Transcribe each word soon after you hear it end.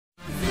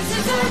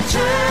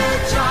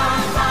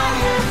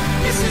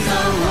is the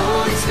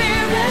Holy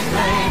Spirit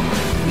flame.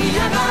 We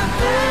have a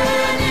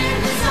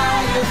burning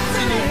desire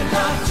to live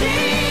up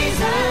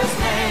Jesus'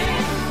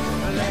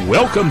 name.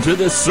 Welcome to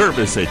this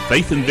service at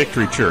Faith and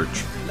Victory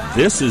Church.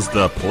 This is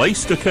the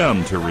place to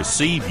come to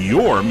receive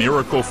your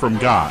miracle from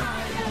God.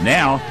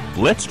 Now,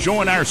 let's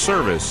join our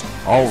service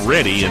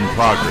already in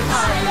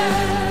progress.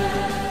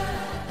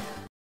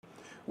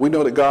 We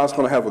know that God's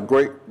going to have a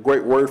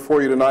great word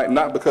for you tonight,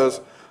 not because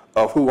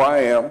of who I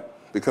am,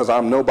 because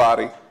I'm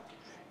nobody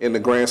in the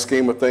grand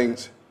scheme of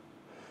things,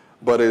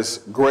 but it's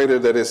greater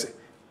that it's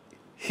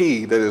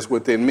He that is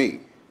within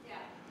me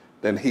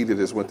than he that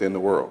is within the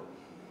world.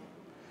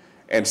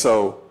 And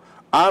so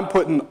I'm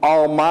putting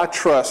all my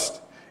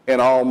trust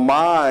and all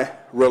my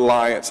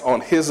reliance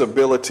on His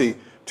ability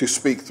to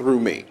speak through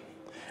me.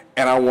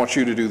 And I want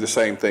you to do the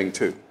same thing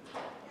too.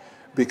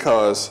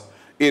 Because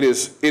it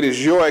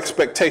is your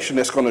expectation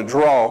that's going to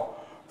draw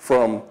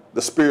from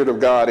the Spirit of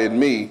God in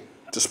me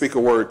to speak a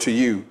word to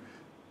you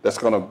that's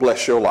going to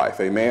bless your life.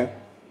 Amen.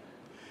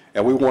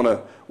 And we want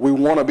to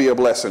be a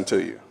blessing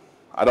to you.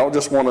 I don't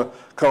just want to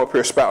come up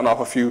here spouting off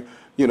a few,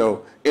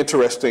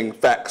 interesting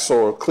facts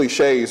or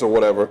cliches or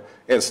whatever.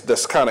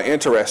 That's kind of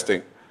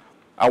interesting.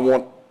 I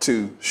want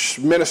to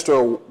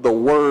minister the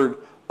word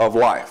of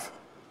life,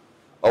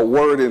 a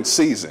word in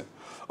season,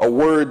 a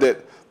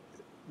word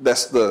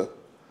that's the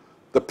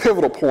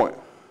pivotal point.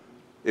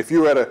 If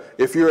you're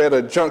at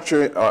a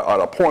juncture at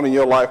a point in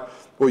your life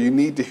where you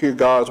need to hear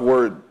God's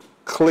word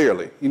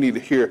clearly, you need to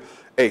hear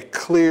a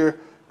clear,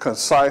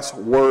 concise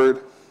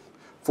word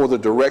for the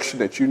direction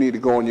that you need to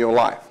go in your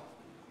life.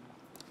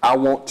 I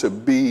want to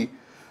be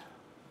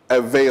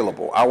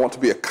available. I want to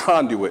be a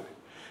conduit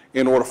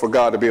in order for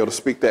God to be able to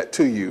speak that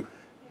to you,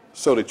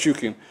 so that you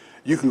can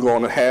go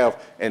on and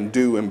have and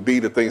do and be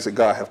the things that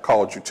God has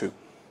called you to.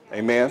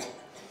 Amen.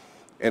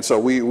 And so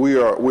we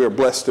are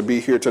blessed to be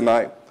here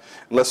tonight.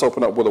 Let's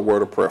open up with a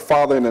word of prayer.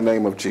 Father, in the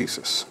name of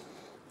Jesus,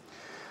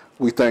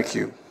 we thank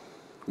you.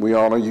 We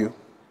honor you.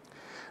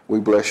 We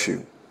bless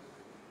you.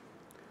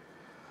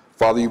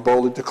 Father, you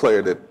boldly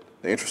declare that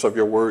the interest of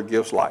your word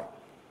gives light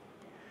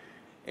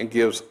and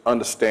gives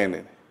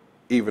understanding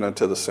even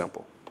unto the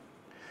simple.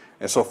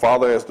 And so,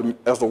 Father,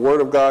 as the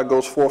word of God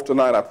goes forth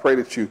tonight, I pray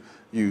that you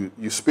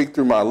speak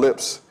through my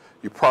lips,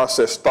 you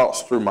process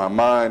thoughts through my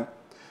mind.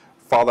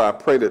 Father, I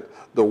pray that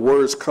the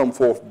words come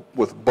forth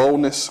with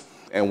boldness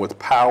and with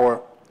power,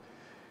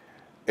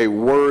 a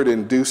word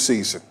in due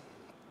season,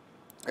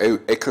 a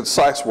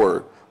concise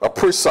word, a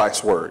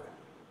precise word,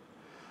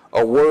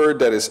 a word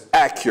that is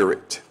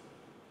accurate.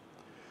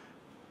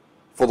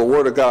 For the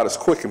word of God is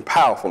quick and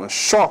powerful and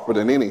sharper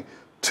than any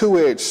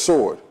two-edged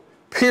sword,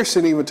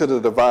 piercing even to the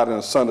dividing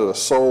asunder of the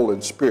soul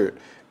and spirit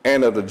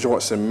and of the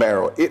joints and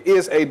marrow. It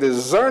is a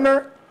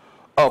discerner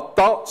of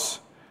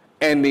thoughts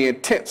and the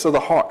intents of the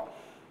heart.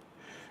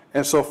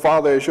 And so,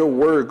 Father, as your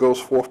word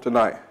goes forth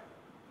tonight,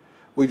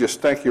 we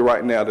just thank you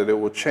right now that it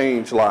will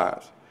change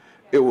lives.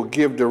 It will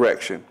give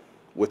direction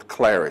with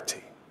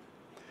clarity.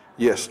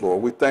 Yes,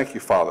 Lord, we thank you,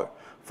 Father,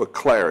 for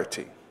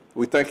clarity.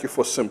 We thank you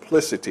for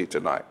simplicity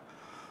tonight.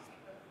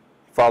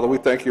 Father, we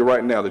thank you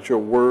right now that your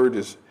word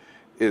is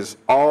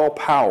all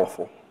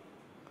powerful.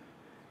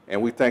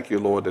 And we thank you,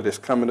 Lord, that it's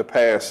coming to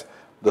pass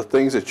the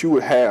things that you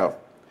would have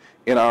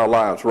in our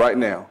lives right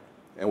now.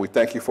 And we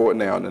thank you for it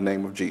now in the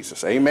name of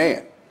Jesus.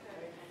 Amen.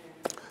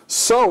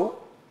 So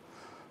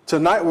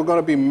tonight we're going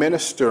to be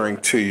ministering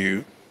to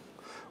you.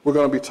 We're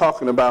going to be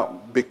talking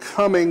about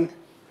becoming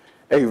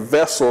a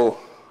vessel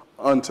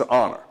unto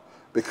honor.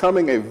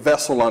 Becoming a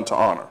vessel unto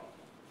honor.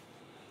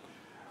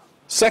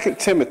 2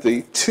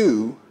 Timothy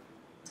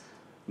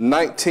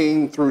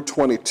 2:19 through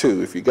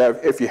 22. If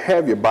you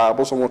have your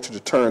Bibles, I want you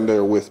to turn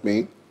there with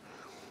me,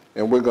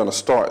 and we're going to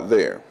start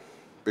there,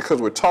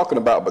 because we're talking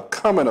about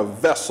becoming a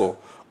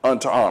vessel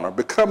unto honor,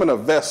 becoming a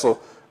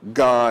vessel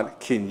God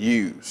can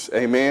use.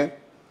 Amen.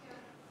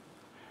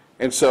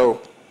 And so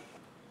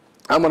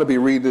I'm going to be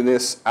reading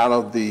this out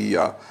of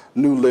the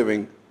New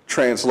Living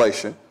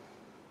Translation.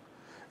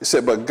 It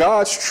said, "But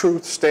God's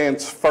truth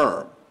stands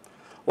firm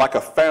like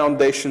a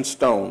foundation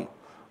stone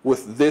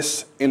with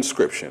this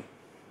inscription: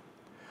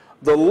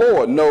 The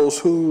Lord knows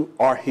who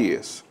are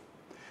his,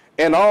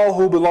 and all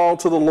who belong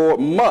to the Lord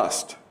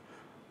must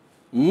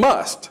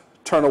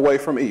turn away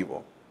from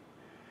evil.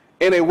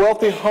 In a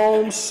wealthy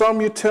home,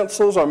 some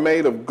utensils are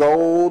made of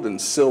gold and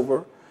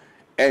silver,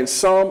 and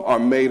some are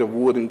made of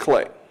wood and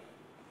clay.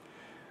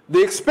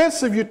 The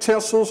expensive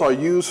utensils are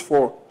used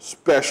for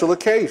special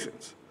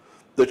occasions.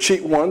 The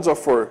cheap ones are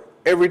for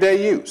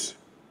everyday use.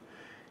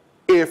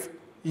 If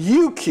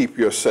you keep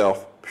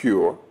yourself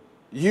pure,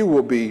 you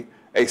will be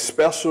a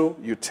special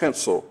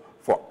utensil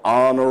for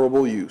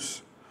honorable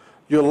use.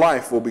 Your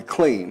life will be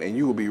clean, and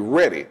you will be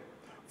ready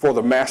for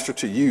the master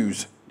to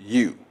use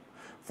you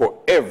for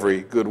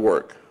every good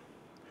work.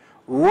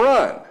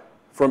 Run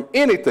from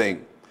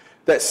anything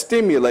that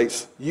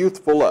stimulates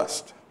youthful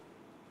lust.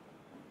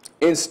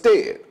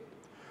 Instead,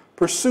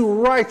 pursue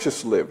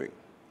righteous living,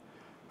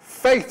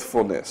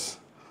 faithfulness,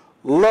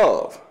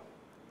 love,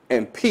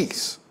 and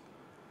peace,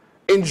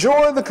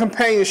 Enjoy the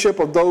companionship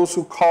of those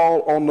who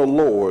call on the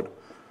Lord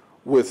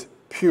with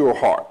pure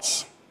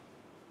hearts.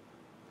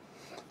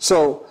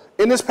 So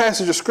in this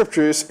passage of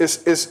scripture,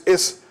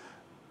 it's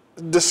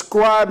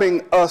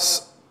describing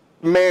us,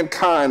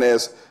 mankind,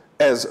 as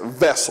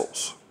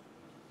vessels.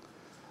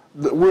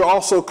 We're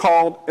also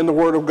called in the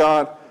Word of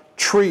God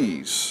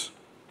trees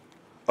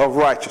of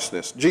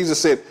righteousness.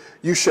 Jesus said,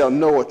 you shall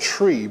know a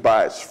tree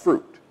by its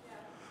fruit.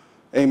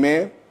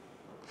 Amen.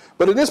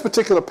 But in this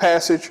particular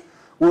passage,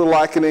 we're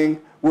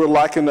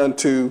likened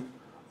unto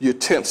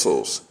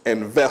utensils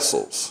and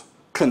vessels,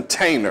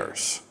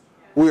 containers.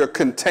 We are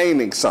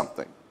containing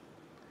something.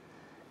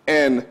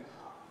 And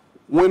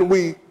when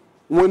we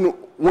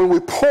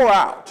pour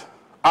out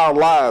our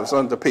lives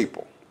unto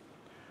people,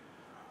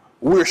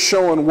 we're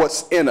showing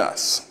what's in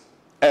us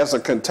as a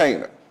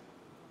container.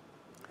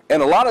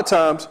 And a lot of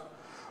times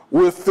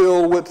we're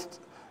filled with,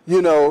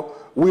 we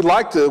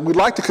like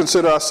to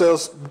consider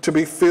ourselves to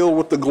be filled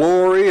with the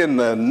glory and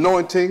the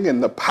anointing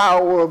and the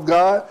power of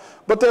God,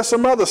 but there's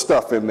some other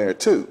stuff in there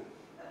too.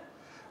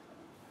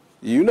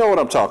 You know what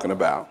I'm talking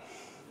about.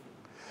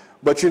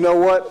 But you know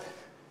what?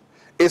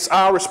 It's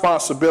our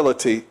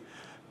responsibility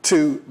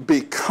to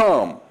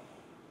become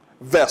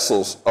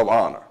vessels of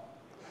honor.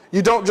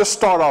 You don't just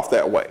start off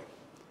that way.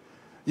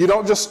 You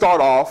don't just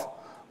start off,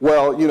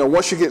 well,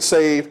 once you get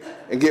saved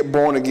and get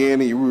born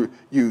again and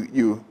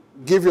you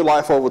give your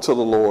life over to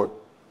the Lord,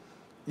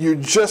 you're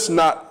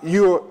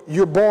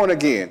born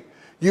again.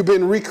 You've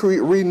been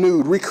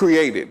renewed,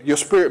 recreated. Your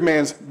spirit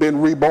man's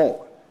been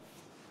reborn.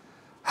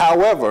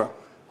 However,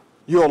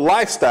 your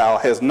lifestyle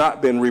has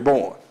not been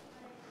reborn.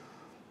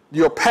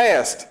 Your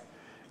past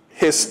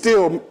has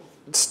still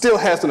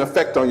has an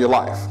effect on your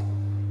life.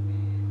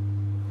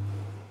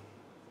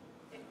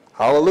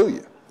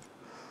 Hallelujah.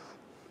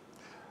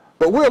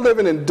 But we're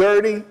living in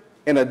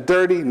a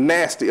dirty,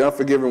 nasty,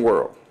 unforgiving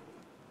world.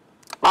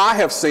 I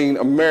have seen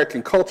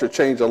American culture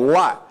change a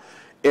lot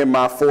in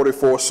my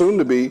 44, soon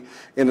to be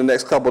in the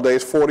next couple of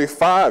days,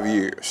 45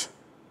 years.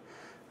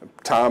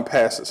 Time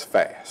passes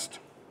fast.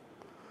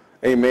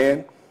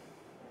 Amen.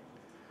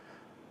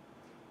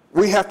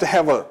 We have to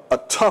have a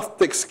tough,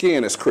 thick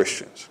skin as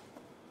Christians.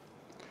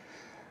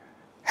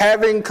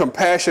 Having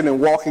compassion and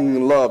walking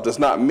in love does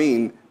not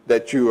mean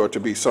that you are to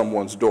be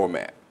someone's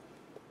doormat.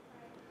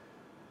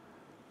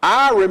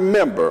 I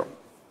remember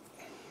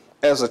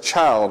as a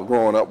child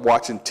growing up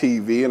watching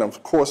TV, and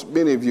of course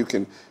many of you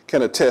can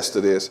attest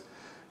to this.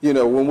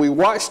 When we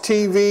watch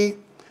TV,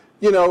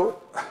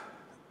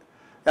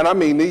 and I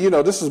mean,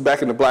 this is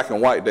back in the black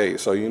and white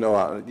days, so I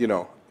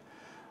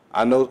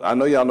know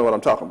y'all know what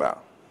I'm talking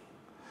about.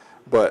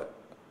 But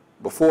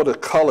before the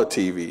color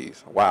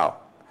TVs, wow.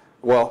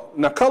 Well,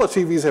 now color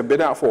TVs have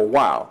been out for a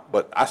while,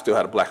 but I still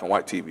had a black and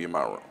white TV in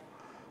my room.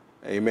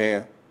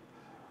 Amen.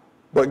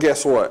 But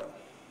guess what?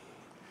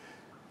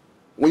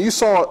 When you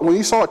saw a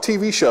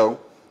TV show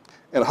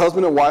and a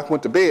husband and wife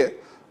went to bed,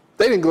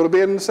 they didn't go to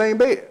bed in the same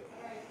bed.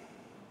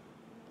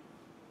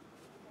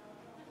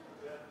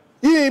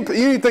 You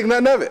didn't think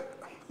nothing of it.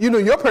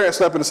 Your parents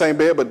slept in the same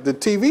bed, but the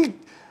TV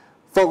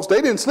folks,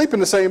 they didn't sleep in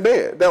the same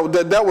bed. That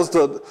was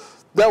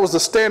the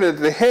standard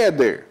that they had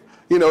there.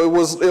 It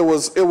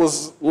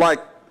was like,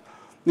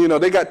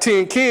 they got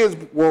 10 kids.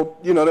 Well,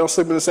 they don't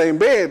sleep in the same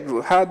bed.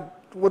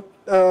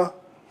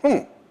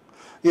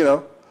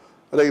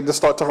 They just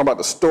start talking about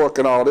the stork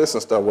and all this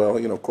and stuff. Well,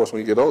 of course, when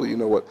you get older, you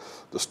know what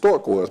the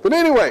stork was. But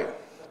anyway,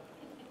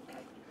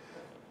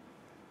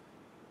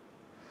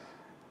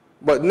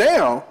 but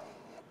now,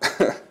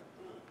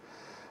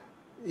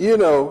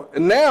 in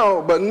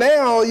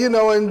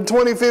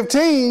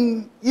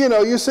 2015,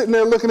 you're sitting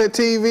there looking at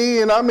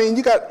TV, and I mean,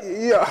 you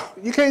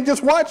can't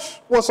just watch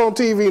what's on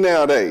TV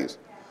nowadays.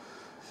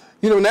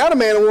 Now the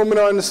man and woman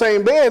are in the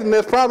same bed, and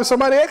there's probably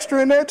somebody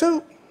extra in there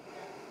too.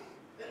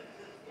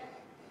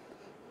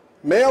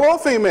 Male or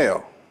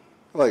female.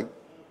 Like,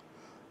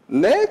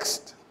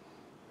 next?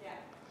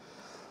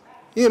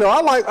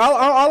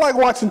 I like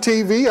watching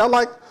TV. I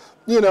like,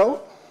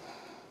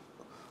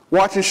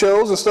 watching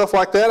shows and stuff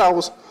like that. I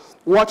was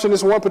watching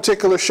this one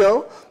particular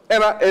show,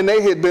 and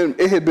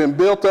it had been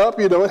built up.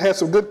 It had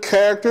some good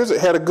characters.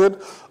 It had a good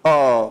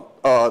plot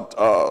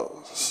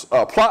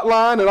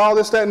line and all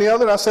this, that, and the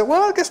other. And I said,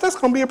 well, I guess that's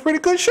going to be a pretty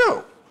good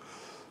show.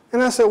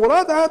 And I said, well,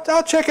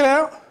 I'll check it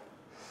out.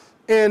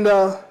 And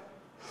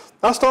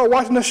I started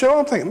watching the show.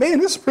 I'm thinking, man,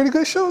 this is a pretty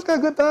good show. It's got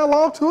good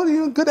dialogue to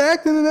it, good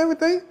acting and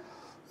everything.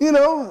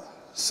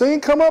 Scene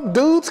come up,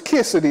 dudes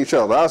kissing each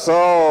other. I said,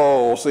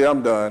 oh, see,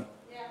 I'm done.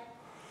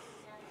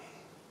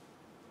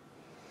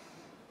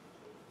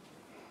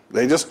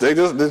 They just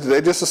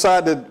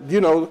decide that,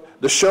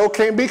 the show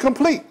can't be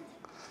complete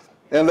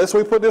unless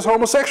we put this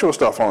homosexual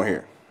stuff on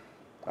here.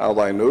 I was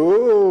like,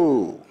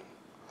 no,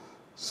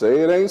 say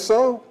it ain't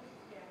so.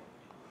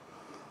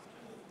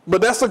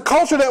 But that's the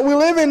culture that we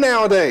live in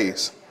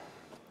nowadays.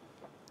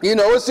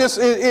 It's just,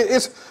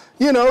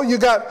 you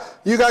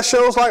got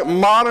shows like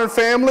Modern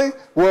Family.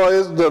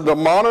 Well,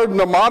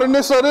 the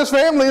modernness of this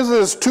family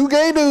is two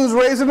gay dudes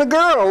raising a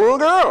little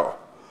girl.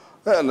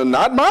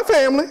 Not my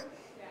family.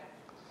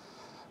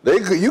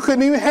 You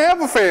couldn't even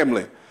have a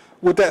family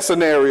with that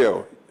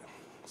scenario.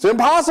 It's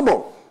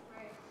impossible.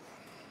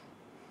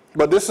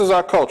 But this is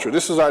our culture.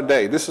 This is our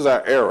day. This is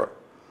our era.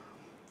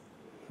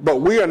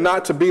 But we are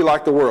not to be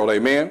like the world.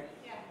 Amen?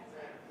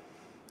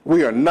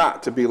 We are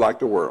not to be like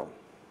the world.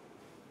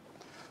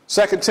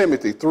 2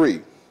 Timothy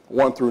 3,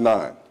 1 through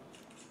 9.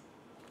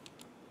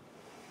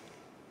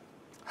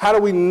 How do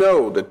we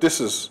know that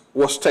this is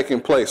what's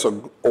taking place,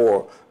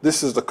 or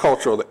this is the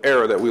culture or the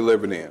era that we're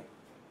living in?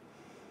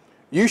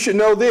 You should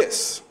know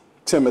this,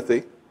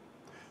 Timothy,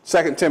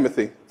 2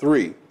 Timothy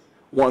 3,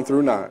 1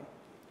 through 9,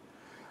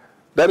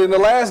 that in the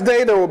last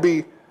day there will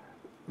be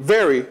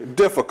very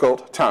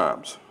difficult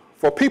times,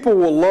 for people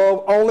will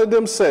love only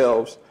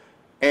themselves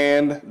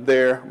and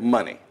their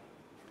money.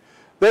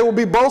 They will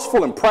be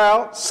boastful and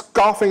proud,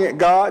 scoffing at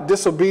God,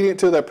 disobedient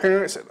to their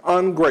parents, and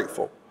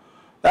ungrateful.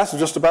 That's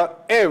just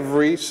about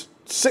every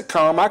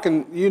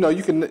sitcom you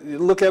can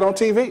look at on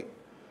TV.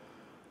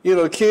 You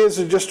know, the kids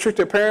who just treat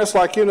their parents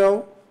like,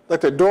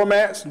 like they're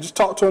doormats and just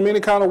talk to them any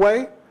kind of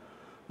way.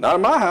 Not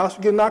in my house,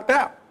 you get knocked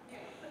out.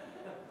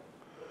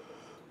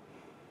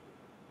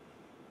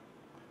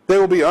 They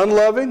will be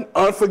unloving,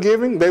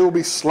 unforgiving. They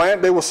will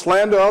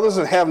slander others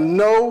and have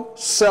no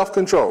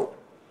self-control.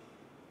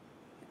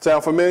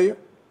 Sound familiar?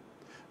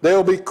 They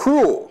will be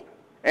cruel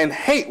and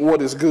hate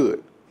what is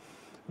good.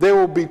 They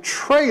will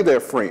betray their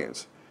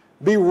friends,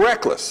 be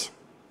reckless,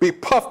 be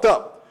puffed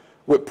up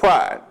with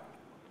pride,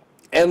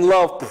 and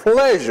love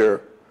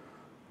pleasure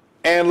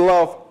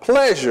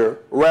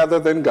rather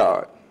than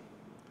God.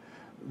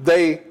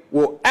 They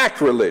will act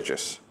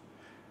religious,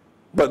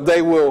 but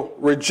they will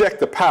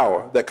reject the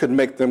power that could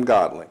make them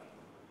godly.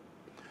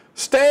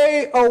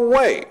 Stay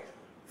away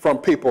from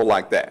people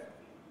like that.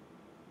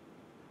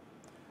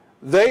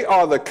 They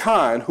are the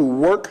kind who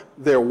work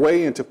their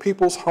way into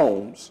people's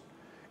homes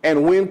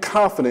and win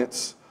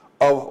confidence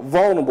of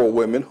vulnerable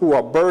women who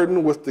are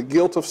burdened with the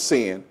guilt of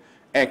sin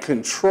and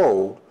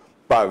controlled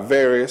by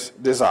various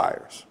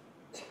desires.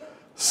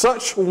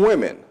 Such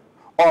women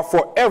are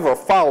forever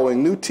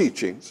following new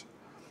teachings,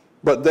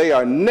 but they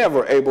are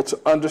never able to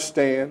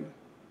understand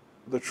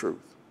the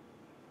truth.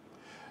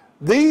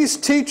 These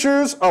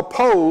teachers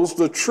oppose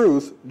the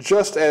truth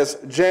just as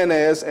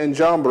Jannes and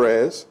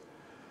Jambres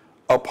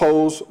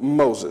opposed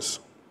Moses.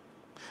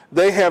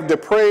 They have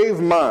depraved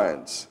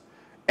minds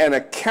and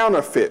a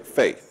counterfeit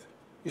faith.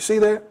 You see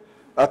that?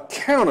 A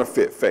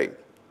counterfeit faith.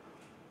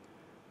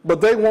 But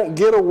they won't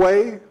get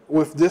away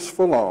with this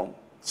for long.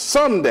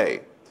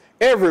 Someday,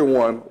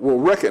 everyone will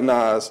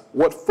recognize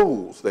what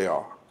fools they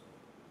are.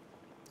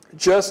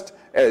 Just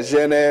as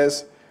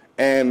Jannes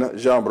and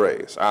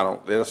Jambres.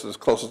 This is as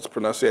close as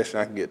pronunciation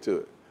I can get to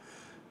it.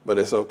 But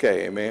it's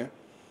okay, amen?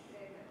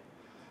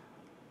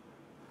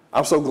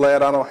 I'm so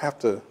glad I don't have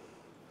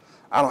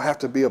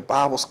to be a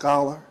Bible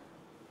scholar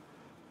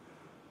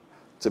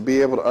to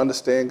be able to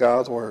understand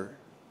God's word.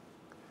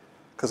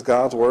 Because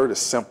God's word is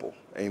simple.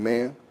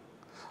 Amen.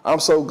 I'm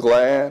so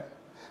glad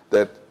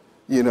that,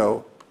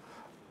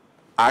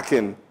 I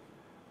can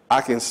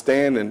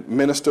stand and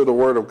minister the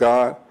word of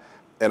God,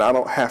 and I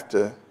don't have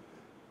to,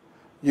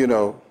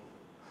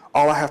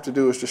 all I have to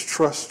do is just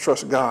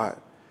trust God.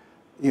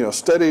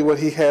 Study what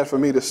he had for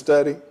me to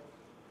study,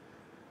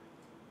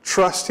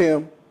 trust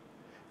him,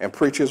 and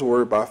preach his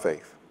word by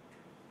faith.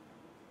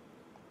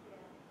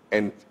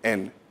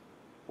 And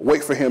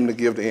wait for him to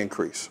give the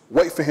increase.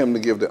 Wait for him to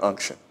give the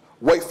unction.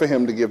 Wait for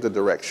him to give the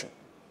direction.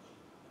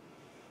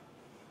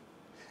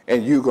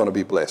 And you're going to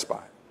be blessed by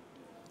it.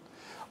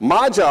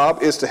 My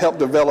job is to help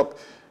develop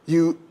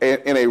you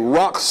in a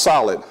rock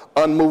solid,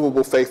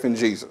 unmovable faith in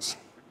Jesus.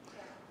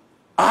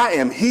 I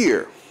am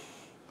here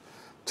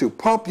to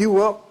pump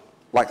you up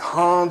like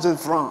Hans and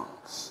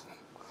Franz.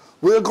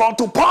 We're going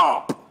to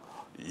pump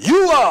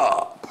you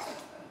up.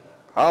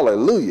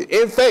 Hallelujah.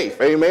 In faith.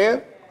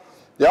 Amen.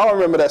 Y'all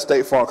remember that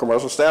State Farm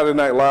commercial, Saturday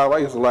Night Live? I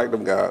used to like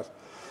them guys.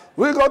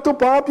 We're going to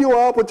pump you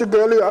up with your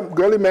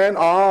girly man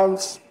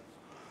arms.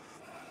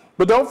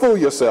 But don't fool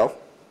yourself.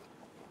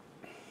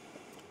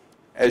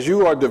 As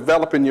you are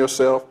developing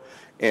yourself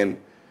in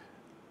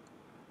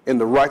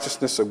the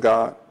righteousness of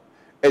God,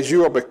 as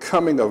you are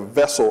becoming a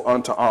vessel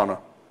unto honor,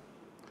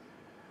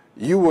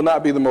 you will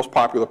not be the most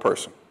popular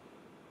person.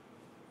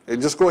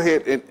 And just go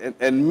ahead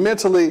and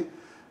mentally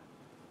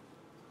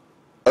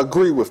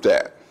agree with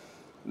that.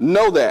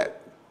 Know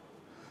that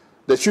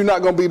you're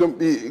not going to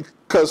be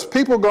because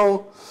people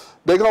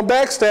they're going to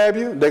backstab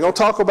you. They're going to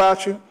talk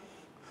about you.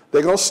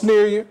 They're going to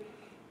sneer you.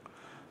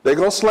 They're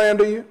going to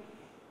slander you.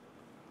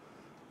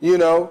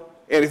 And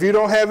if you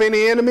don't have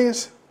any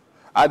enemies,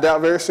 I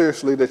doubt very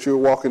seriously that you're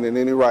walking in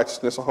any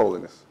righteousness or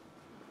holiness.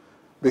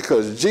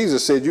 Because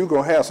Jesus said you're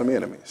going to have some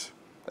enemies.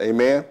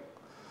 Amen.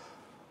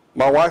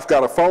 My wife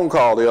got a phone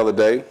call the other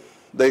day.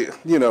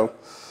 The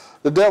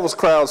devil's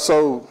crowd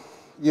so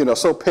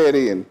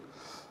petty, and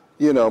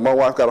my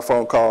wife got a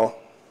phone call.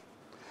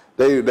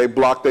 They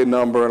blocked their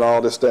number and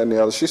all this, that, and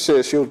the other. She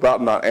said she was about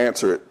to not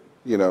answer it.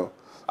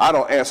 I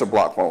don't answer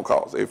block phone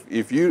calls.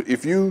 If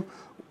you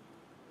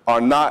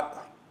are not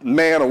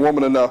man or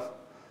woman enough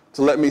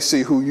to let me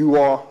see who you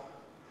are,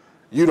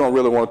 you don't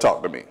really want to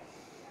talk to me.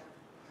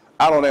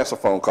 I don't answer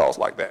phone calls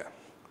like that.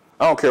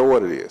 I don't care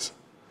what it is.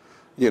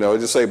 You know,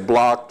 just say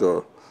blocked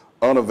or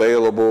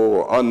unavailable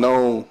or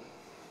unknown.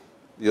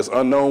 It's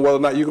unknown whether or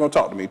not you're going to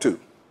talk to me too.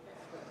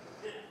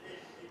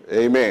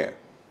 Amen.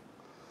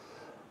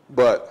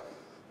 But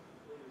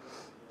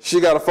she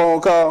got a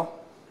phone call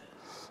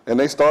and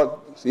they start,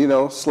 you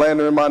know,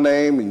 slandering my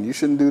name and you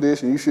shouldn't do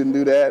this and you shouldn't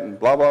do that and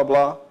blah, blah,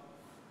 blah.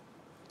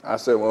 I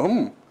said,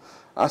 well,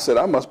 I said,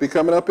 I must be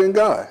coming up in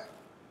God.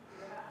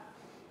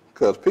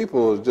 Because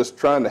people are just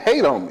trying to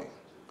hate on me.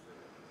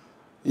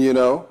 You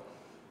know,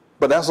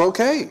 but that's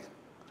okay.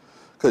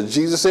 Because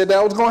Jesus said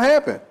that was going to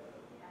happen.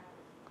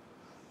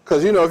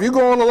 Because, you know, if you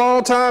go on a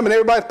long time and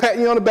everybody's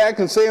patting you on the back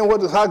and saying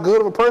how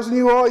good of a person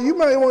you are, you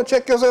might want to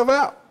check yourself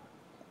out.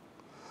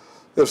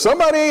 If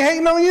somebody ain't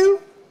hating on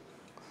you,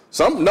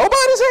 nobody's hating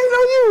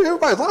on you.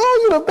 Everybody's like,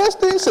 oh, you're the best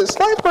thing since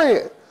sliced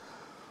bread.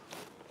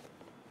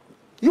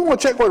 You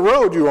want to check what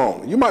road you're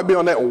on. You might be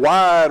on that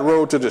wide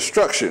road to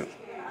destruction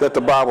that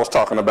the Bible's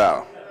talking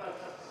about.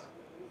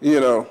 You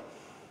know,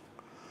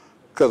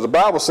 because the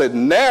Bible said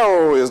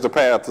narrow is the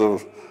path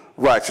of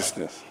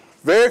righteousness.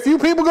 Very few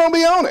people going to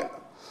be on it.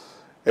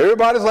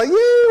 Everybody's like, yeah,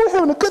 we're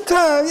having a good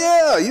time.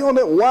 Yeah, you're on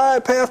that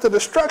wide path to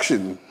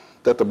destruction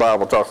that the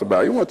Bible talks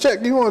about. You want to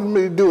check, you want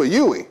me to do a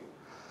Yui.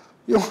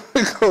 You want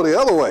me to go the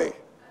other way.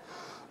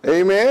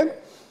 Amen?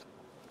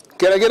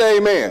 Can I get an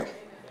amen?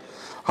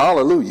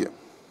 Hallelujah.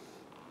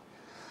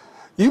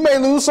 You may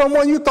lose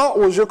someone you thought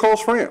was your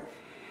close friend.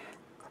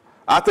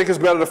 I think it's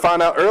better to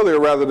find out earlier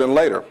rather than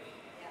later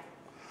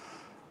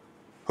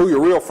who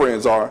your real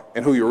friends are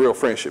and who your real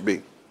friends should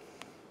be.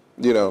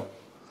 You know,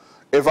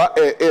 if I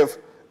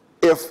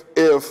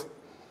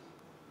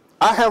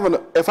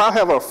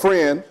have a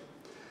friend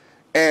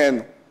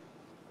and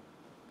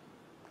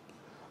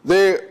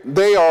they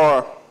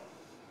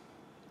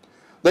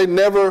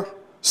never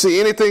see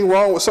anything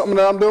wrong with something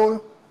that I'm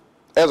doing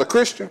as a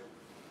Christian,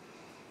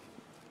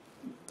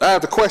 I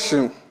have to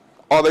question,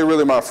 are they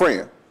really my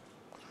friend?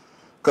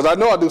 Because I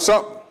know I do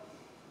something.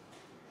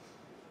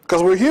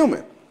 Because we're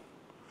human.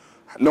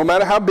 No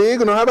matter how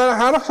big or no matter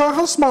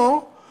how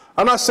small.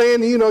 I'm not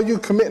saying, you know, you're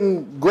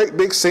committing great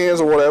big sins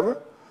or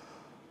whatever.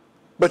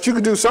 But you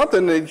could do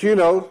something that, you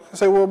know,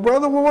 say, well,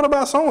 brother, well, what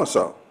about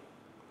so-and-so?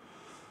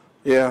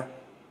 Yeah.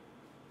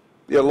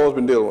 Yeah, the Lord's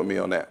been dealing with me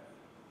on that.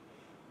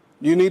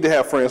 You need to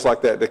have friends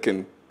like that that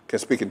can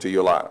speak into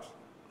your lives.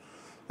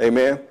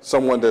 Amen?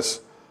 Someone that's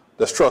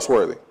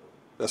trustworthy.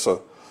 That's a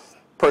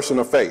person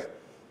of faith.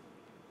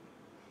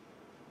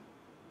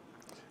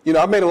 You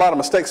know, I've made a lot of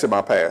mistakes in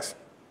my past.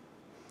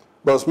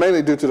 But it's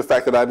mainly due to the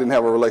fact that I didn't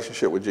have a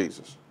relationship with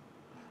Jesus.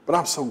 But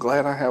I'm so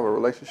glad I have a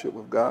relationship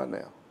with God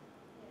now.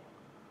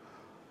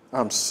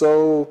 I'm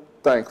so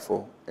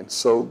thankful and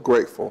so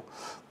grateful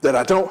that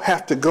I don't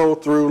have to go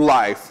through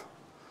life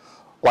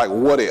like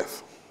what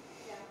if.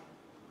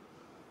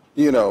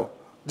 You know,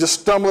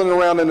 just stumbling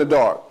around in the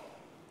dark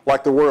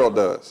like the world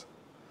does.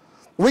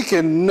 We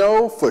can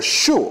know for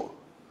sure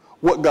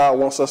what God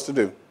wants us to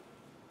do.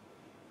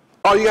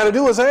 All you got to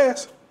do is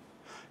ask.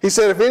 He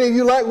said, if any of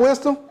you lack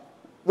wisdom,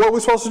 what are we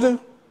supposed to do?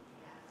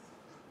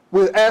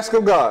 We ask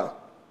of God,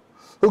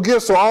 who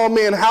gives to all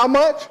men how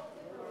much?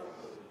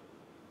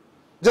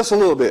 Just a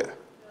little bit.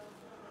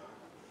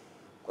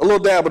 A little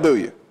dab will do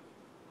you.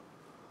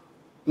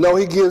 No,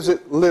 he gives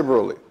it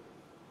liberally.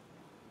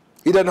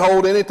 He doesn't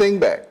hold anything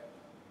back.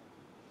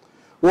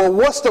 Well,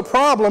 what's the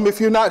problem if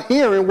you're not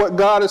hearing what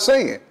God is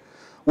saying?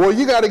 Well,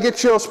 you got to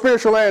get your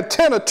spiritual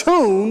antenna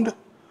tuned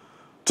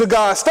to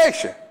God's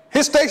station.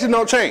 His station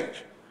don't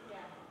change.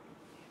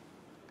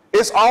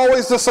 It's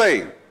always the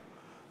same.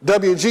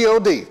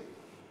 WGOD.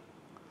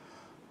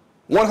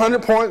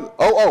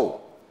 100.00.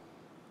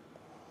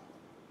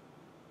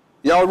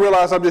 Y'all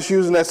realize I'm just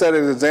using that as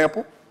an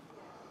example?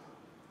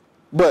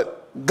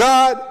 But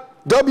God,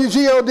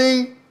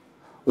 WGOD,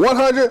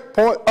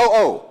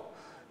 100.00.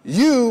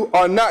 You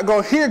are not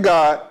going to hear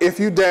God if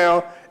you're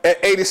down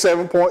at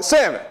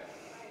 87.7.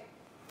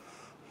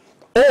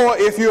 Or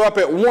if you're up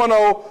at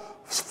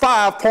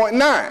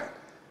 105.9.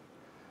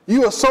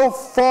 You are so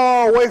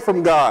far away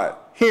from God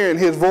hearing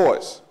his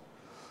voice.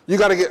 You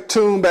got to get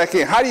tuned back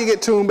in. How do you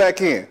get tuned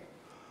back in?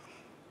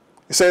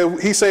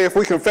 He said if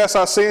we confess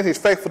our sins, he's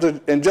faithful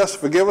and just to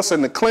forgive us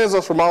and to cleanse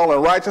us from all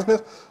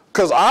unrighteousness.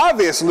 Because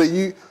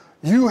obviously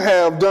you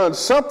have done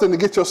something to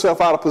get yourself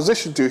out of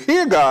position to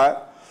hear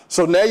God.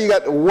 So now you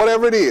got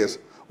whatever it is,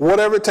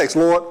 whatever it takes.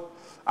 Lord,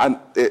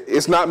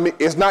 it's not me,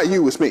 it's not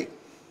you, it's me.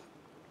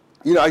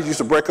 You know, I used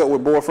to break up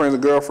with boyfriends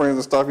and girlfriends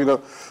and stuff, you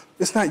know.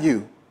 It's not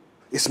you,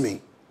 it's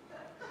me.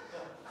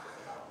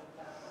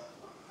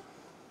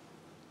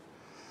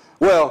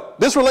 Well,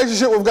 this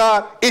relationship with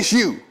God, it's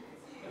you,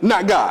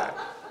 not God.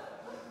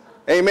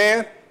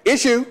 Amen?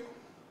 It's you.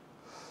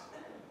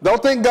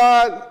 Don't think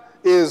God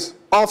is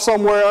off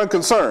somewhere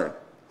unconcerned.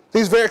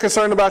 He's very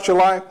concerned about your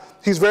life.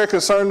 He's very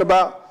concerned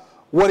about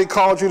what he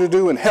called you to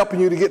do and helping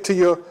you to get to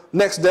your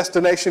next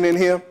destination in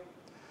him.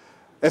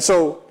 And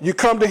so you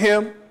come to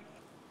him,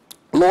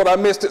 Lord, I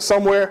missed it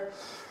somewhere.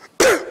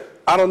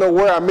 I don't know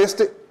where I missed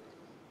it,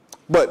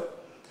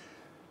 but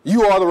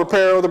you are the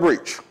repairer of the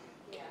breach.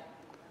 Yeah.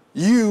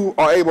 You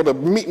are able to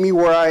meet me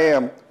where I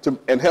am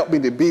and help me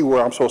to be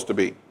where I'm supposed to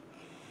be.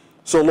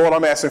 So, Lord,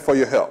 I'm asking for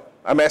your help.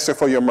 I'm asking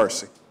for your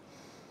mercy.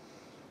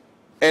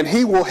 And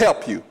he will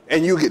help you,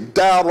 and you get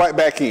dialed right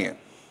back in.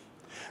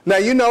 Now,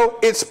 you know,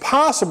 it's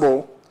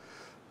possible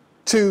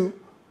to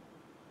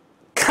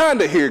kind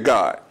of hear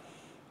God.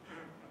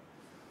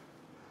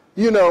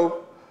 You know,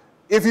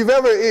 if you've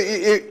ever,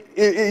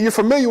 you're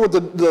familiar with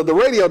the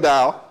radio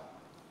dial,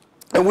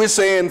 and we're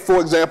saying, for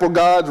example,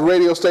 God's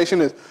radio station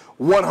is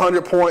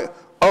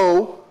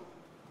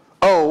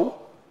 100.00,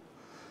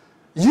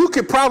 you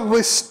could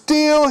probably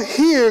still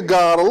hear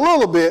God a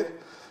little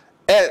bit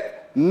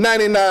at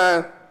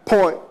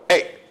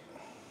 99.8.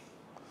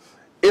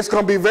 It's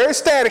going to be very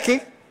staticky,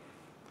 and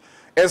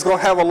it's going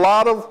to have a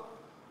lot of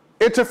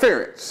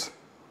interference.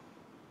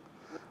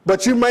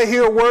 But you may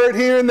hear a word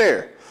here and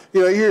there.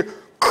 You know, you hear,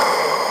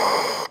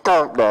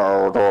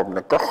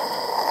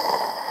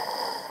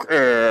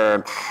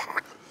 and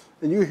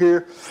you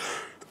hear,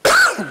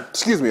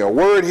 excuse me, a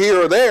word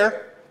here or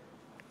there,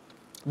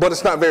 but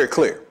it's not very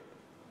clear.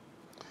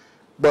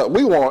 But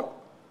we want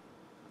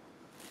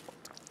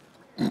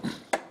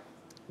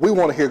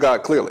to hear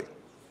God clearly.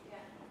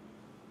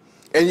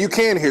 And you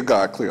can hear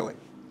God clearly.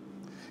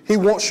 He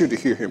wants you to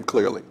hear him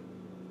clearly.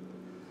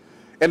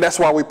 And that's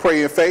why we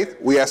pray in faith.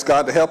 We ask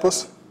God to help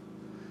us.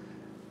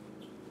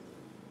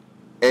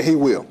 And he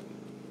will.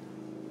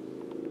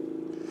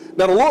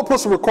 Now the Lord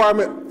puts a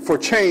requirement for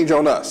change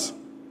on us.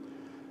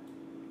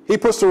 He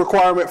puts the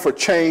requirement for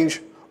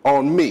change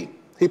on me.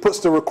 He puts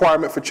the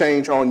requirement for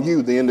change on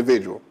you, the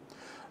individual.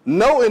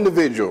 No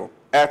individual,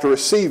 after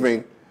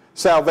receiving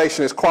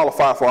salvation, is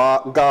qualified for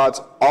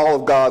all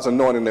of God's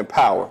anointing and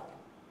power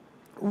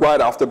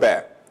right off the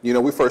bat. You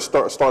know, we first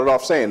started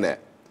off saying that.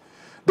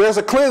 There's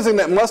a cleansing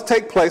that must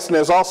take place, and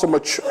there's also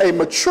a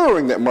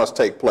maturing that must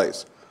take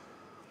place.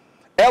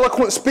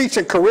 Eloquent speech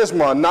and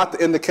charisma are not the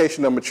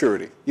indication of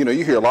maturity. You know,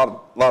 you hear a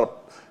lot of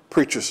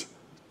preachers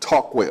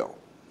talk well,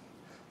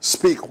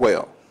 speak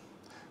well,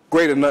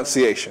 great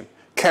enunciation,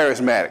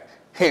 charismatic,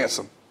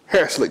 handsome,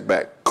 hair slicked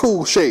back,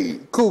 cool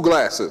shade, cool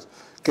glasses,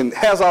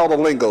 has all the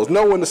lingos,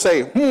 know when to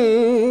say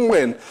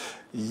and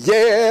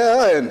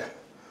yeah,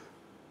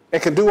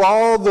 and can do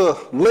all the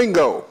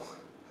lingo,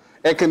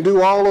 and can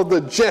do all of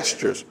the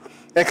gestures,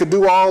 and can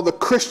do all the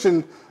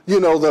Christian, you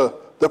know,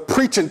 the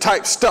preaching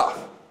type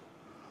stuff.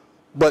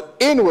 But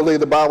inwardly,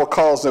 the Bible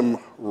calls them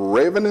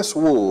ravenous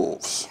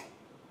wolves.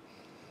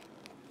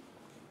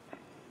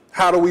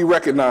 How do we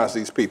recognize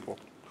these people?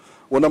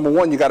 Well, number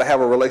one, you got to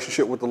have a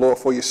relationship with the Lord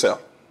for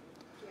yourself.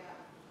 Yeah.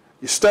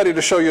 You study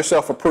to show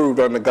yourself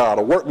approved unto God,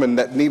 a workman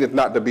that needeth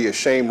not to be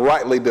ashamed,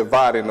 rightly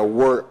dividing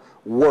the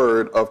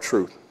word of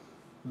truth.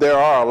 There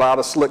are a lot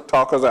of slick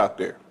talkers out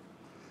there.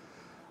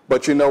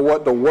 But you know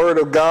what? The word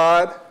of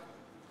God,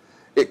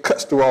 it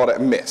cuts through all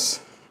that mess.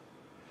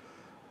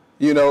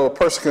 You know, a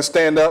person can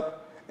stand up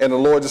and the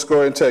Lord just go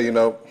ahead and tell you,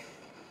 no,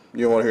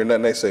 you don't want to hear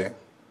nothing they say.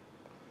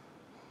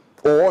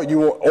 Or the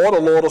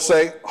Lord will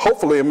say,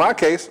 hopefully in my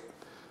case,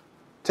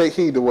 take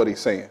heed to what he's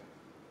saying.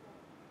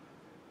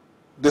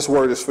 This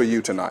word is for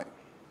you tonight.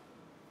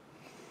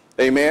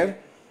 Amen.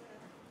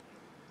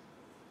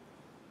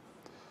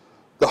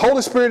 The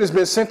Holy Spirit has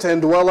been sent to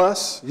indwell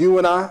us, you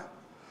and I,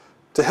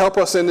 to help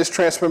us in this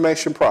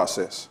transformation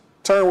process.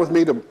 Turn with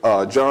me to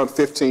John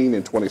 15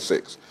 and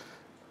 26.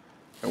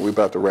 And we're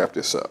about to wrap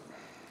this up.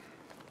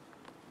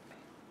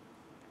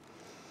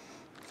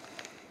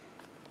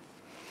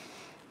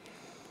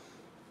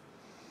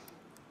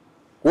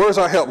 Where's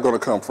our help going to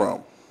come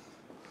from?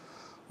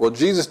 Well,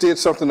 Jesus did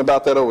something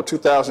about that over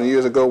 2,000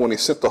 years ago when he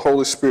sent the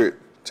Holy Spirit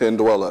to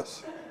indwell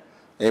us.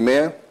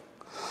 Amen?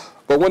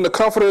 But when the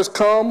Comforter is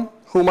come,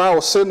 whom I will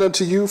send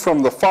unto you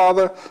from the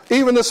Father,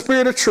 even the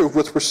Spirit of truth,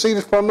 which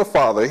proceedeth from the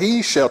Father,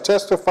 he shall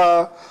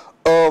testify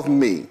of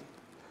me.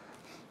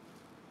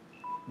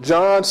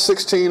 John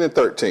 16 and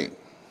 13.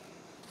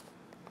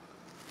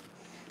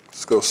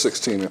 Let's go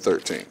 16 and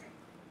 13.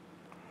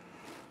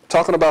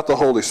 Talking about the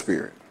Holy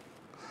Spirit.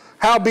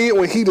 Howbeit,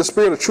 when he, the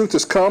Spirit of truth,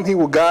 is come, he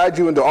will guide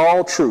you into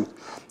all truth.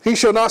 He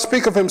shall not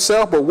speak of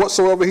himself, but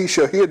whatsoever he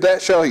shall hear,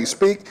 that shall he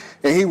speak,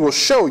 and he will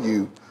show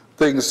you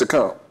things to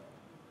come.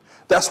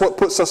 That's what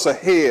puts us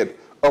ahead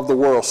of the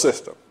world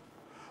system.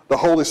 The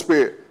Holy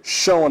Spirit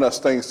showing us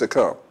things to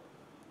come.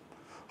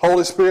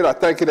 Holy Spirit, I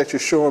thank you that you're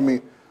showing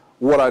me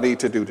what I need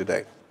to do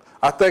today.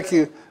 I thank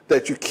you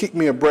that you keep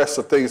me abreast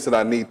of things that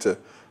I need to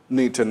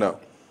know.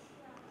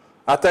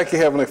 I thank you,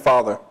 Heavenly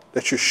Father,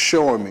 that you're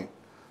showing me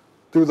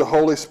through the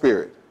Holy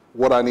Spirit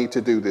what I need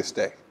to do this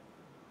day.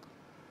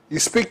 You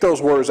speak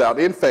those words out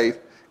in faith,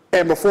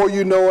 and before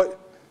you know it,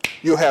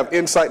 you'll have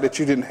insight that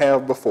you didn't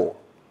have before.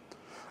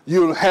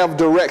 You'll have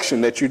direction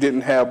that you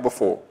didn't have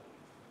before.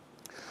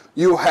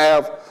 You'll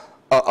have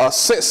a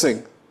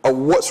sensing of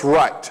what's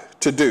right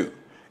to do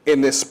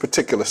in this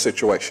particular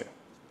situation.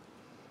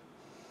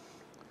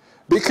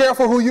 Be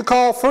careful who you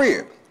call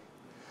friend.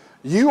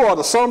 You are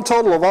the sum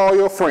total of all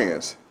your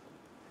friends.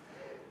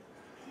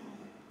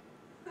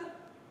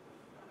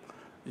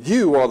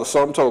 You are the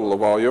sum total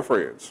of all your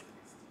friends.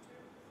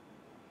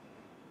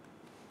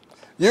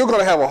 You're going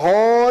to have a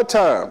hard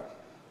time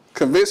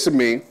convincing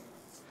me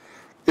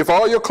if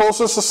all your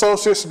closest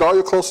associates and all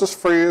your closest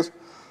friends,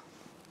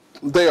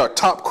 they are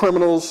top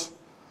criminals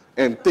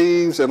and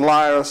thieves and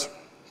liars,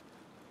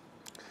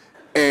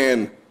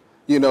 and,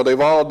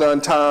 they've all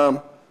done time,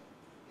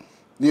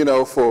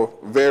 for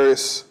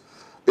various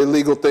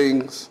illegal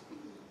things.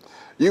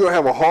 You're going to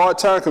have a hard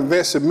time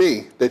convincing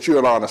me that you're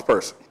an honest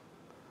person.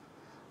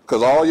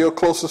 Because all your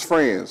closest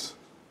friends,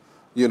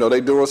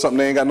 they doing something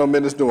they ain't got no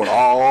business doing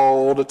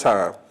all the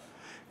time.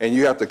 And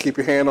you have to keep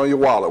your hand on your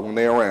wallet when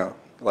they're around.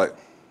 Like,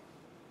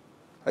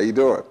 how you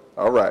doing?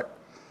 All right.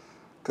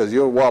 Because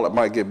your wallet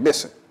might get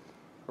missing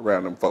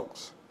around them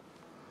folks.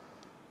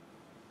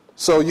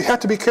 So you have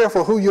to be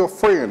careful who your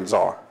friends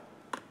are.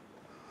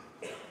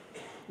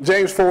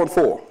 James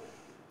 4:4.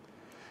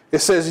 It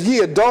says, ye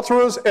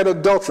adulterers and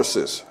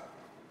adulteresses,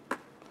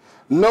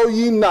 know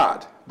ye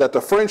not that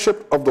the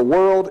friendship of the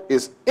world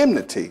is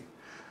enmity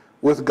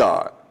with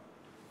God?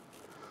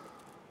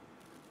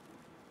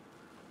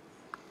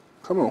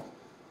 Come on.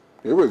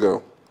 Here we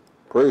go.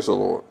 Praise the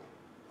Lord.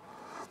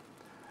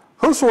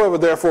 Whosoever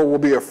therefore will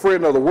be a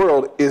friend of the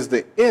world is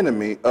the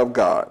enemy of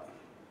God.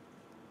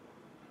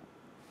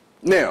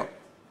 Now,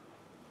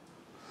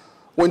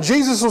 when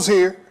Jesus was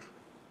here,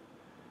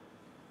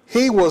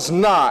 he was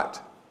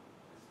not,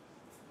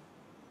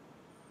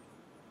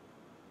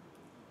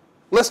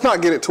 let's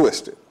not get it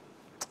twisted.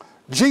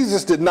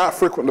 Jesus did not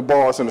frequent the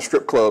bars and the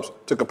strip clubs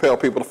to compel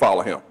people to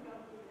follow him.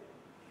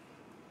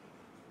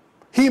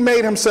 He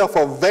made himself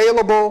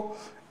available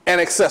and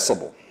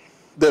accessible.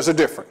 There's a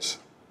difference.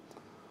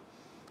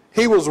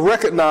 He was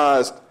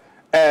recognized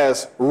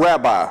as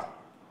rabbi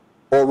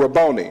or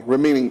rabboni,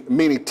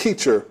 meaning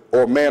teacher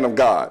or man of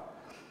God.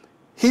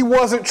 He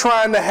wasn't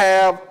trying to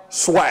have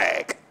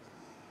swag.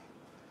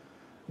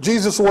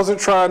 Jesus wasn't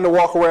trying to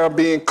walk around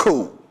being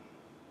cool.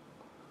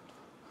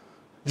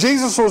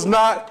 Jesus was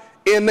not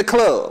in the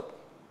club.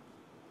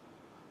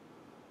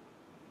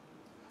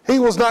 He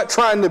was not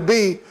trying to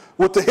be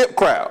with the hip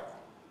crowd.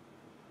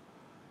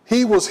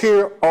 He was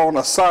here on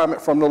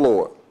assignment from the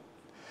Lord.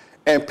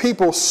 And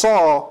people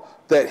saw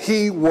that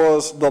he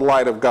was the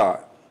light of God.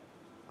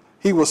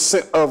 He was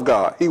sent of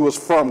God. He was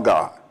from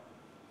God.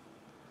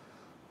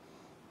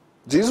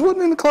 Jesus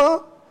wasn't in the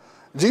club.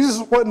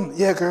 Jesus wasn't,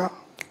 yeah, girl.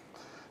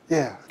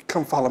 Yeah,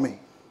 come follow me.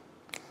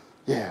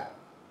 Yeah.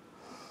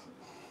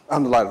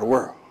 I'm the light of the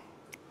world.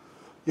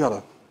 You ought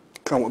to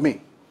come with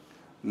me.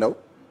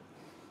 Nope.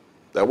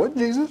 That wasn't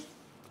Jesus.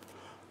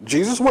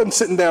 Jesus wasn't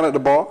sitting down at the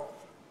bar.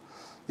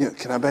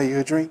 Can I buy you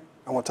a drink?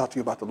 I want to talk to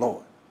you about the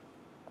Lord.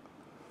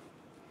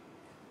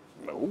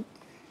 No.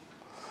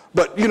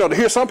 But, to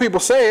hear some people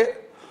say it,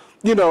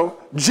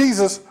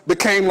 Jesus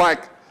became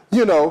like,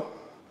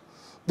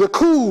 the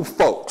cool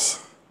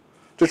folks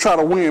to try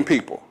to win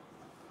people.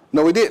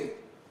 No, he didn't.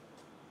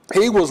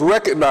 He was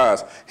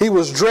recognized. He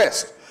was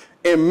dressed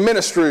in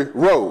ministry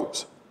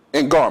robes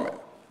and garment.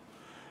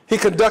 He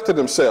conducted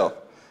himself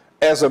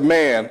as a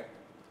man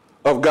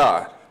of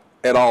God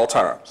at all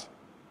times.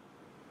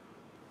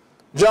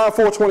 John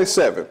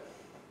 4:27.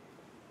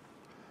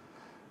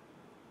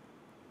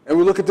 And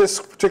we look at this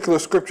particular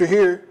scripture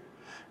here,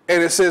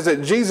 and it says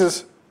that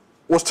Jesus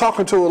was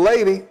talking to a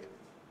lady,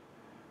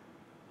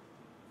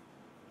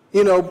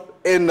 in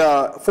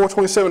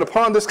 4:27,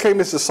 upon this came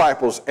his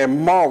disciples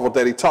and marveled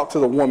that he talked to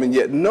the woman,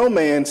 yet no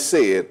man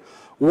said,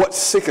 what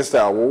seekest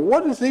thou? Well,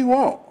 what does he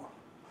want?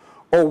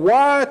 Or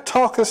why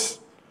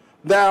talkest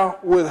thou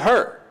with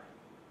her?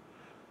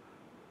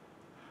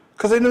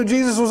 Because they knew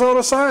Jesus was on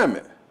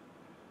assignment.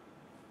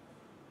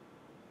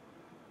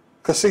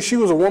 Because, see, she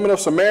was a woman of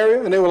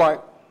Samaria, and they were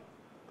like,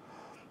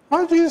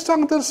 why is Jesus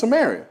talking to the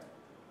Samaritan?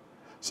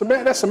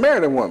 That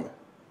Samaritan woman.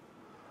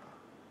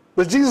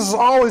 But Jesus is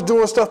always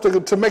doing stuff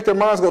to make their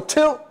minds go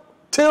tilt,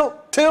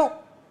 tilt, tilt.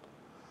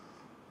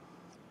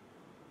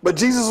 But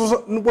Jesus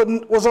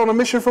was on a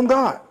mission from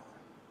God.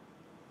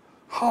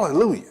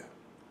 Hallelujah.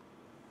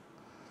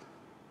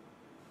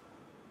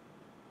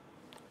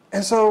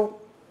 And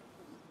so,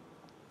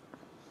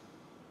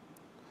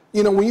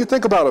 when you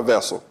think about a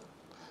vessel,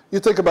 you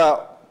think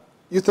about,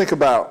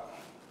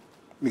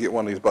 let me get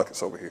one of these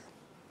buckets over here.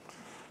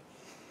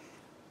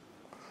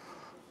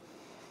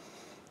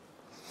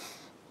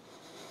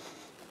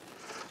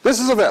 This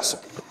is a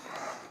vessel.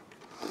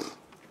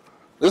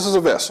 This is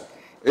a vessel.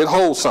 It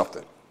holds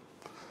something.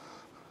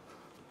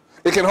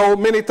 It can hold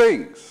many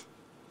things.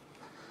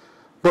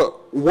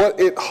 But what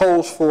it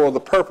holds for, the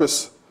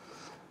purpose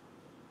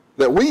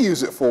that we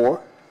use it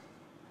for,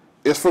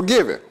 is for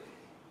giving.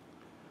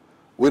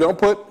 We don't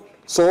put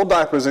soiled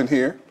diapers in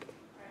here.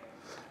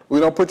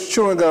 We don't put your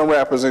chewing gum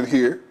wrappers in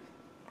here.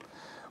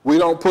 We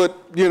don't put,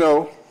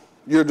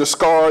 your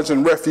discards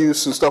and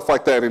refuse and stuff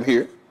like that in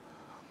here.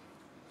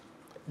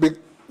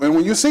 And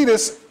when you see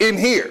this in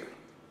here,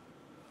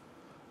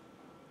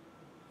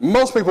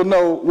 most people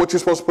know what you're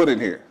supposed to put in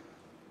here.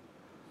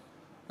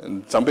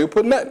 And some people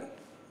put nothing.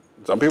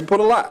 Some people put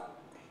a lot.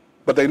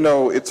 But they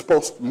know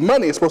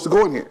money is supposed to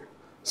go in here.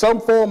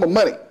 Some form of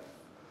money.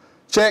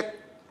 Check,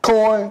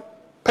 coin,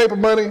 paper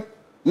money,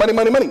 money,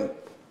 money, money.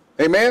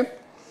 Amen?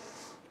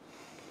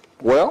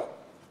 Well,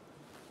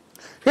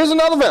 here's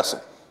another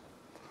vessel.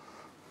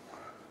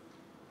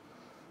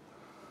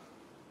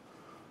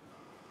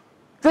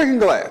 Drinking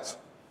glass.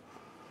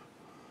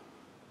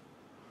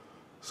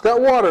 It's got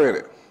water in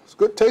it. It's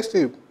good,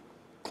 tasty,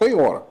 clean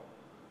water.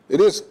 It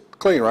is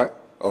clean, right?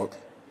 Okay.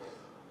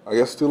 I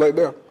guess it's too late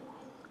there.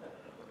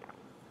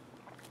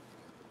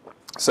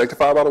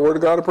 Sanctified by the word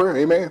of God and prayer.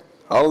 Amen.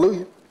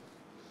 Hallelujah.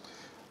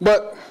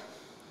 But,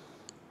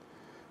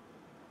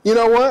 you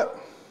know what?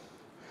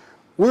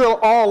 We're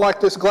all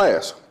like this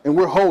glass, and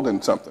we're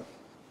holding something.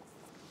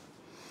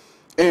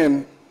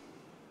 And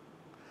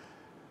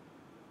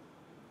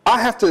I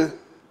have to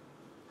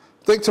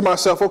think to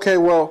myself, okay,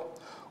 well,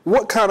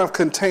 what kind of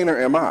container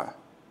am I?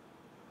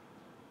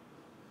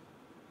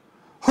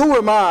 Who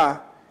am I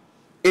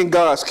in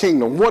God's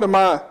kingdom?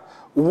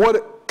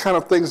 What kind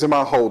of things am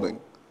I holding?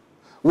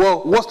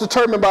 Well, what's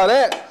determined by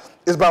that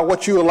is by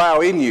what you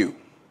allow in you,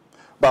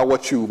 by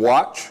what you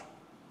watch,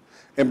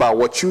 and by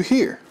what you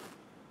hear.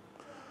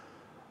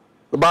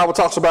 The Bible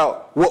talks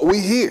about what we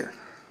hear.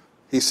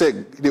 He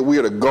said that we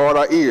are to guard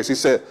our ears. He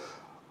said,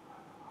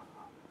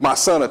 my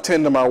son,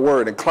 attend to my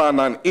word, incline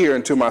thine ear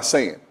unto my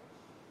saying.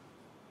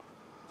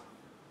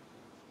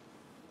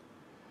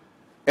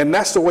 And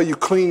that's the way you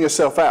clean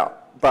yourself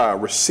out, by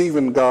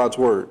receiving God's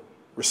word.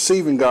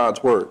 Receiving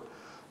God's word.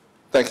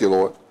 Thank you,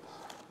 Lord.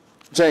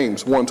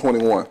 James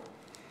 1:21.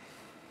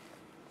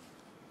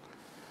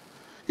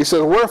 He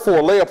says,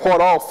 wherefore lay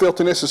apart all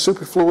filthiness and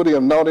superfluity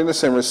of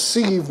naughtiness, and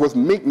receive with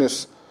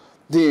meekness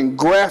the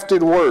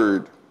engrafted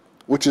word,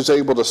 which is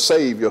able to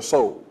save your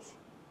souls.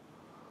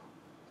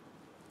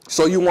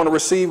 So you want to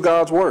receive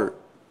God's word.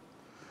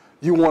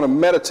 You want to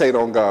meditate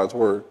on God's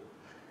word.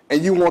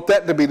 And you want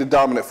that to be the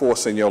dominant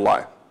force in your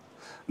life.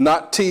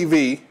 Not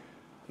TV,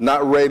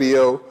 not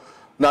radio,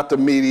 not the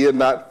media,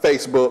 not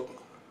Facebook.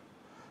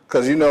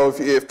 Because, you know,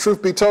 if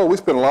truth be told, we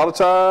spend a lot of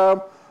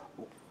time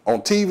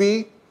on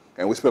TV,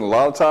 and we spend a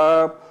lot of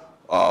time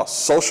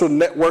social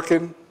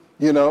networking,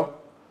 you know.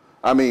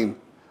 I mean,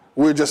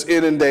 we're just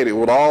inundated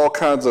with all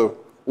kinds of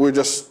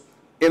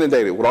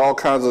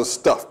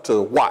stuff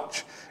to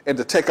watch and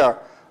to take our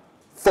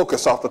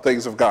focus off the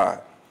things of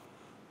God.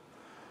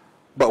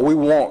 But we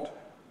want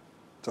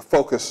to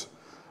focus,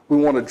 we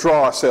want to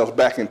draw ourselves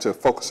back into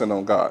focusing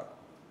on God.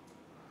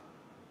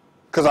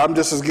 Because I'm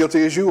just as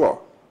guilty as you are.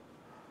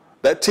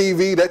 That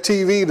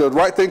TV, the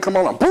right thing come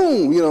on, and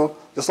boom, you know,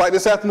 just like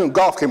this afternoon,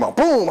 golf came on,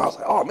 boom. I was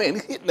like, oh man,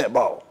 he's hitting that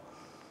ball.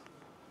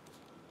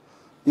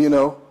 You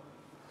know.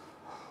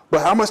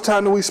 But how much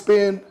time do we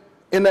spend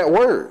in that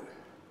word?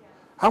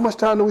 How much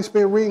time do we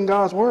spend reading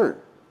God's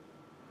word?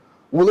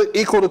 Will it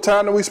equal the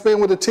time that we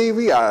spend with the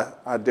TV?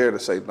 I dare to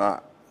say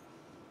not.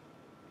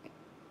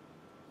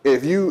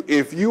 If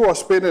you are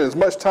spending as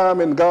much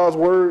time in God's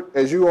word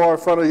as you are in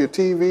front of your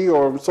TV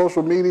or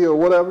social media or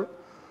whatever,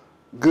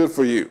 good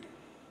for you.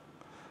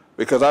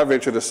 Because I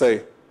venture to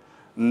say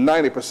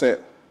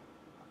 90%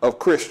 of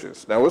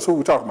Christians, now this is who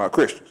we're talking about,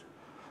 Christians.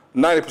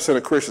 90%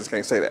 of Christians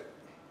can't say that.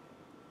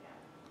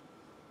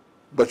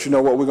 But you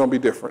know what? We're going to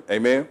be different.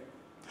 Amen?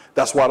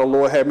 That's why the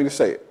Lord had me to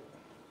say it.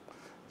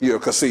 You know,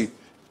 because see,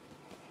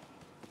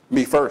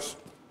 me first.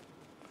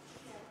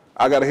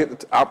 I got to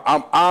hit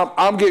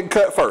I'm getting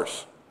cut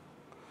first.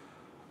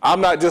 I'm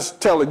not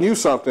just telling you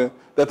something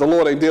that the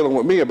Lord ain't dealing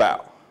with me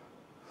about.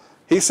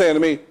 He's saying to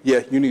me,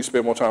 yeah, you need to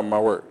spend more time in my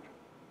word.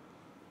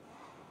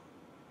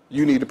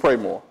 You need to pray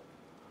more.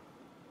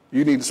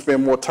 You need to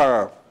spend more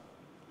time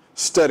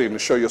studying to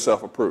show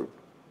yourself approved.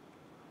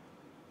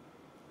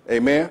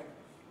 Amen?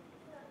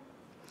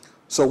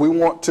 So we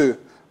want to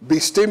be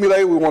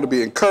stimulated. We want to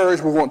be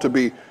encouraged. We want to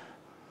be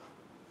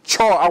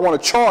I want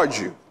to charge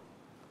you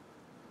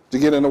to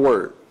get in the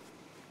word.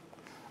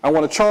 I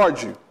want to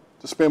charge you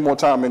to spend more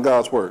time in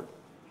God's word.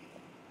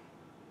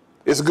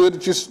 It's good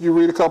that you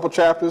read a couple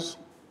chapters,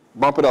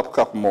 bump it up a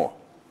couple more.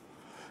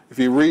 If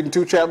you're reading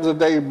 2 chapters a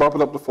day, bump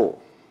it up to 4.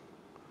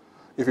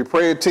 If you're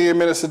praying 10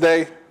 minutes a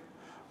day,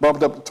 bump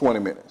it up to 20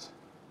 minutes.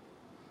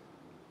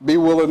 Be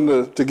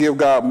willing to give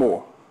God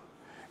more.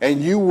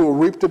 And you will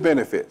reap the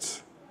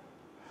benefits.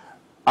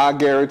 I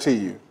guarantee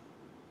you,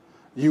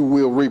 you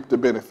will reap the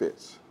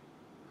benefits.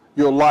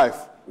 Your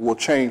life will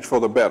change for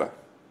the better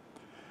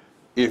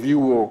if you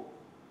will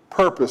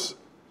purpose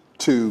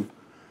to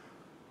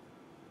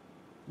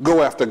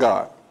go after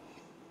God.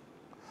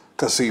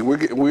 Because see,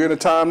 we're in a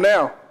time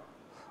now.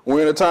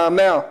 We're in a time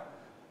now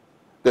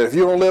that if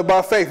you don't live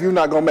by faith, you're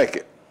not going to make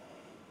it.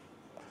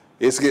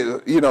 It's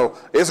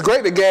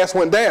great that gas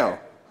went down,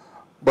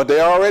 but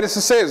they already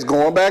said it's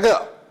going back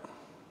up.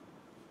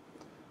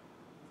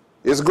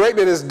 It's great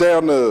that it's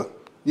down to,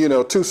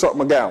 2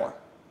 something a gallon.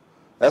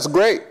 That's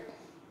great.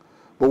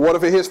 But what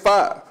if it hits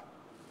 5?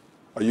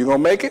 Are you going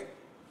to make it?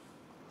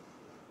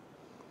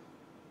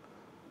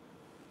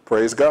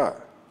 Praise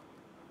God.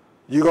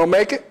 You going to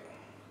make it?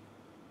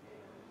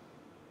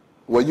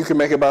 Well, you can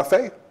make it by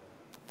faith.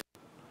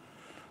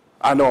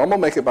 I know I'm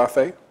going to make it by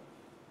faith.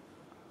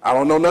 I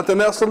don't know nothing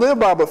else to live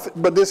by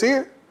but this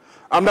here.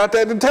 I'm not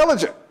that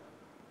intelligent.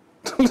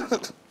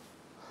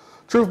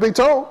 Truth be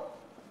told,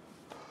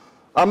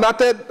 I'm not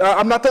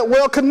that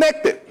well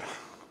connected.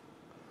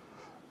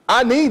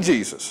 I need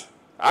Jesus.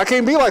 I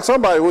can't be like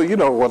somebody.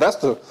 Well, that's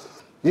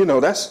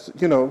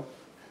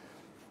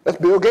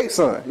Bill Gates'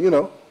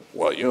 son.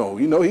 Well,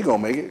 he gonna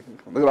make it.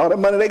 Look at all that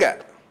money they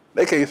got.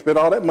 They can't spend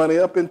all that money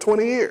up in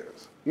 20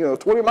 years.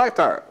 20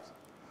 lifetimes.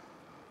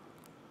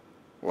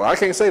 Well, I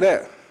can't say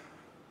that.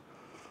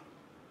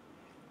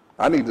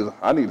 I need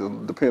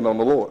to depend on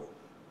the Lord.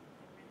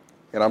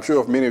 And I'm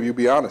sure if many of you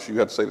be honest, you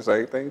have to say the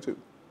same thing too.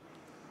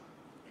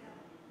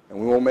 And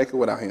we won't make it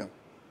without him.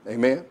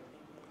 Amen.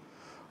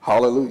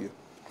 Hallelujah.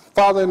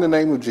 Father, in the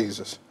name of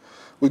Jesus,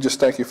 we just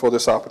thank you for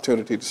this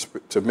opportunity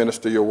to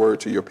minister your word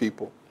to your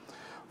people.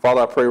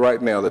 Father, I pray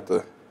right now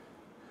that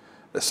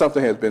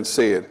something has been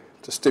said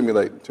to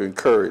stimulate, to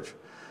encourage,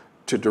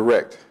 to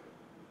direct,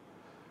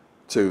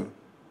 to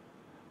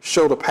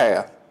show the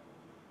path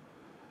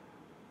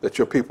that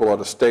your people are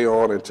to stay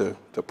on and to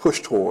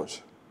push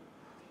towards.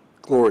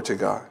 Glory to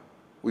God.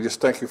 We just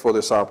thank you for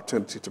this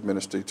opportunity to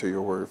minister to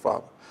your word,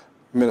 Father.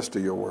 Minister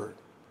your word.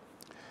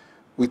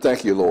 We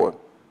thank you, Lord,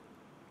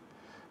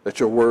 that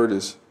your word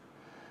is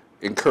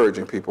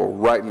encouraging people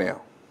right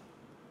now.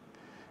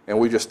 And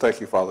we just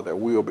thank you, Father, that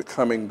we are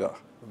becoming the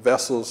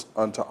vessels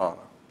unto honor.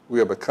 We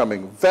are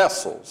becoming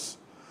vessels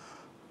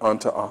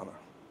unto honor.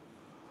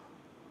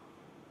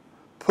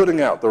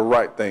 Putting out the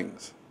right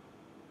things.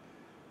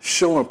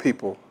 Showing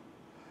people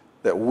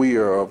that we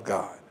are of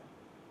God.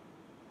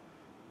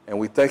 And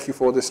we thank you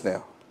for this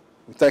now.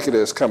 We thank you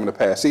that it's coming to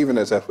pass, even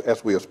as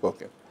we have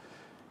spoken.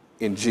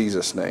 In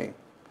Jesus' name,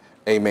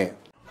 amen.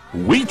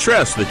 We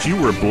trust that you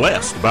were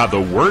blessed by the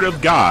Word of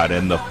God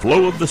and the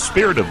flow of the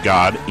Spirit of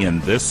God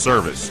in this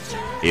service.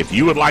 If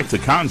you would like to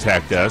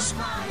contact us,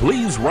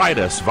 please write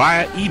us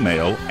via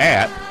email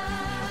at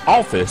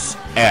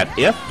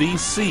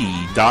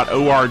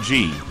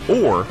office@fvc.org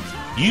or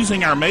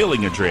using our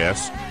mailing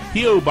address,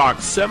 P.O.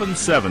 Box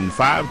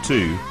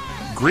 7752,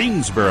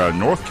 Greensboro,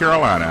 North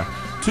Carolina,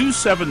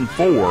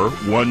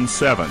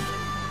 27417.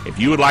 If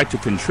you would like to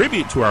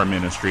contribute to our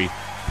ministry,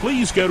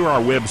 please go to our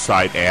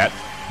website at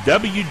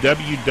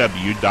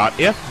www.fvc.org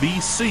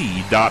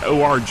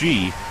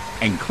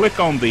and click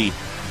on the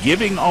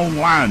Giving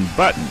Online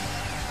button.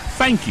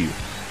 Thank you,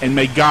 and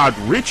may God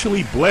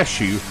richly bless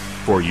you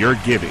for your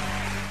giving.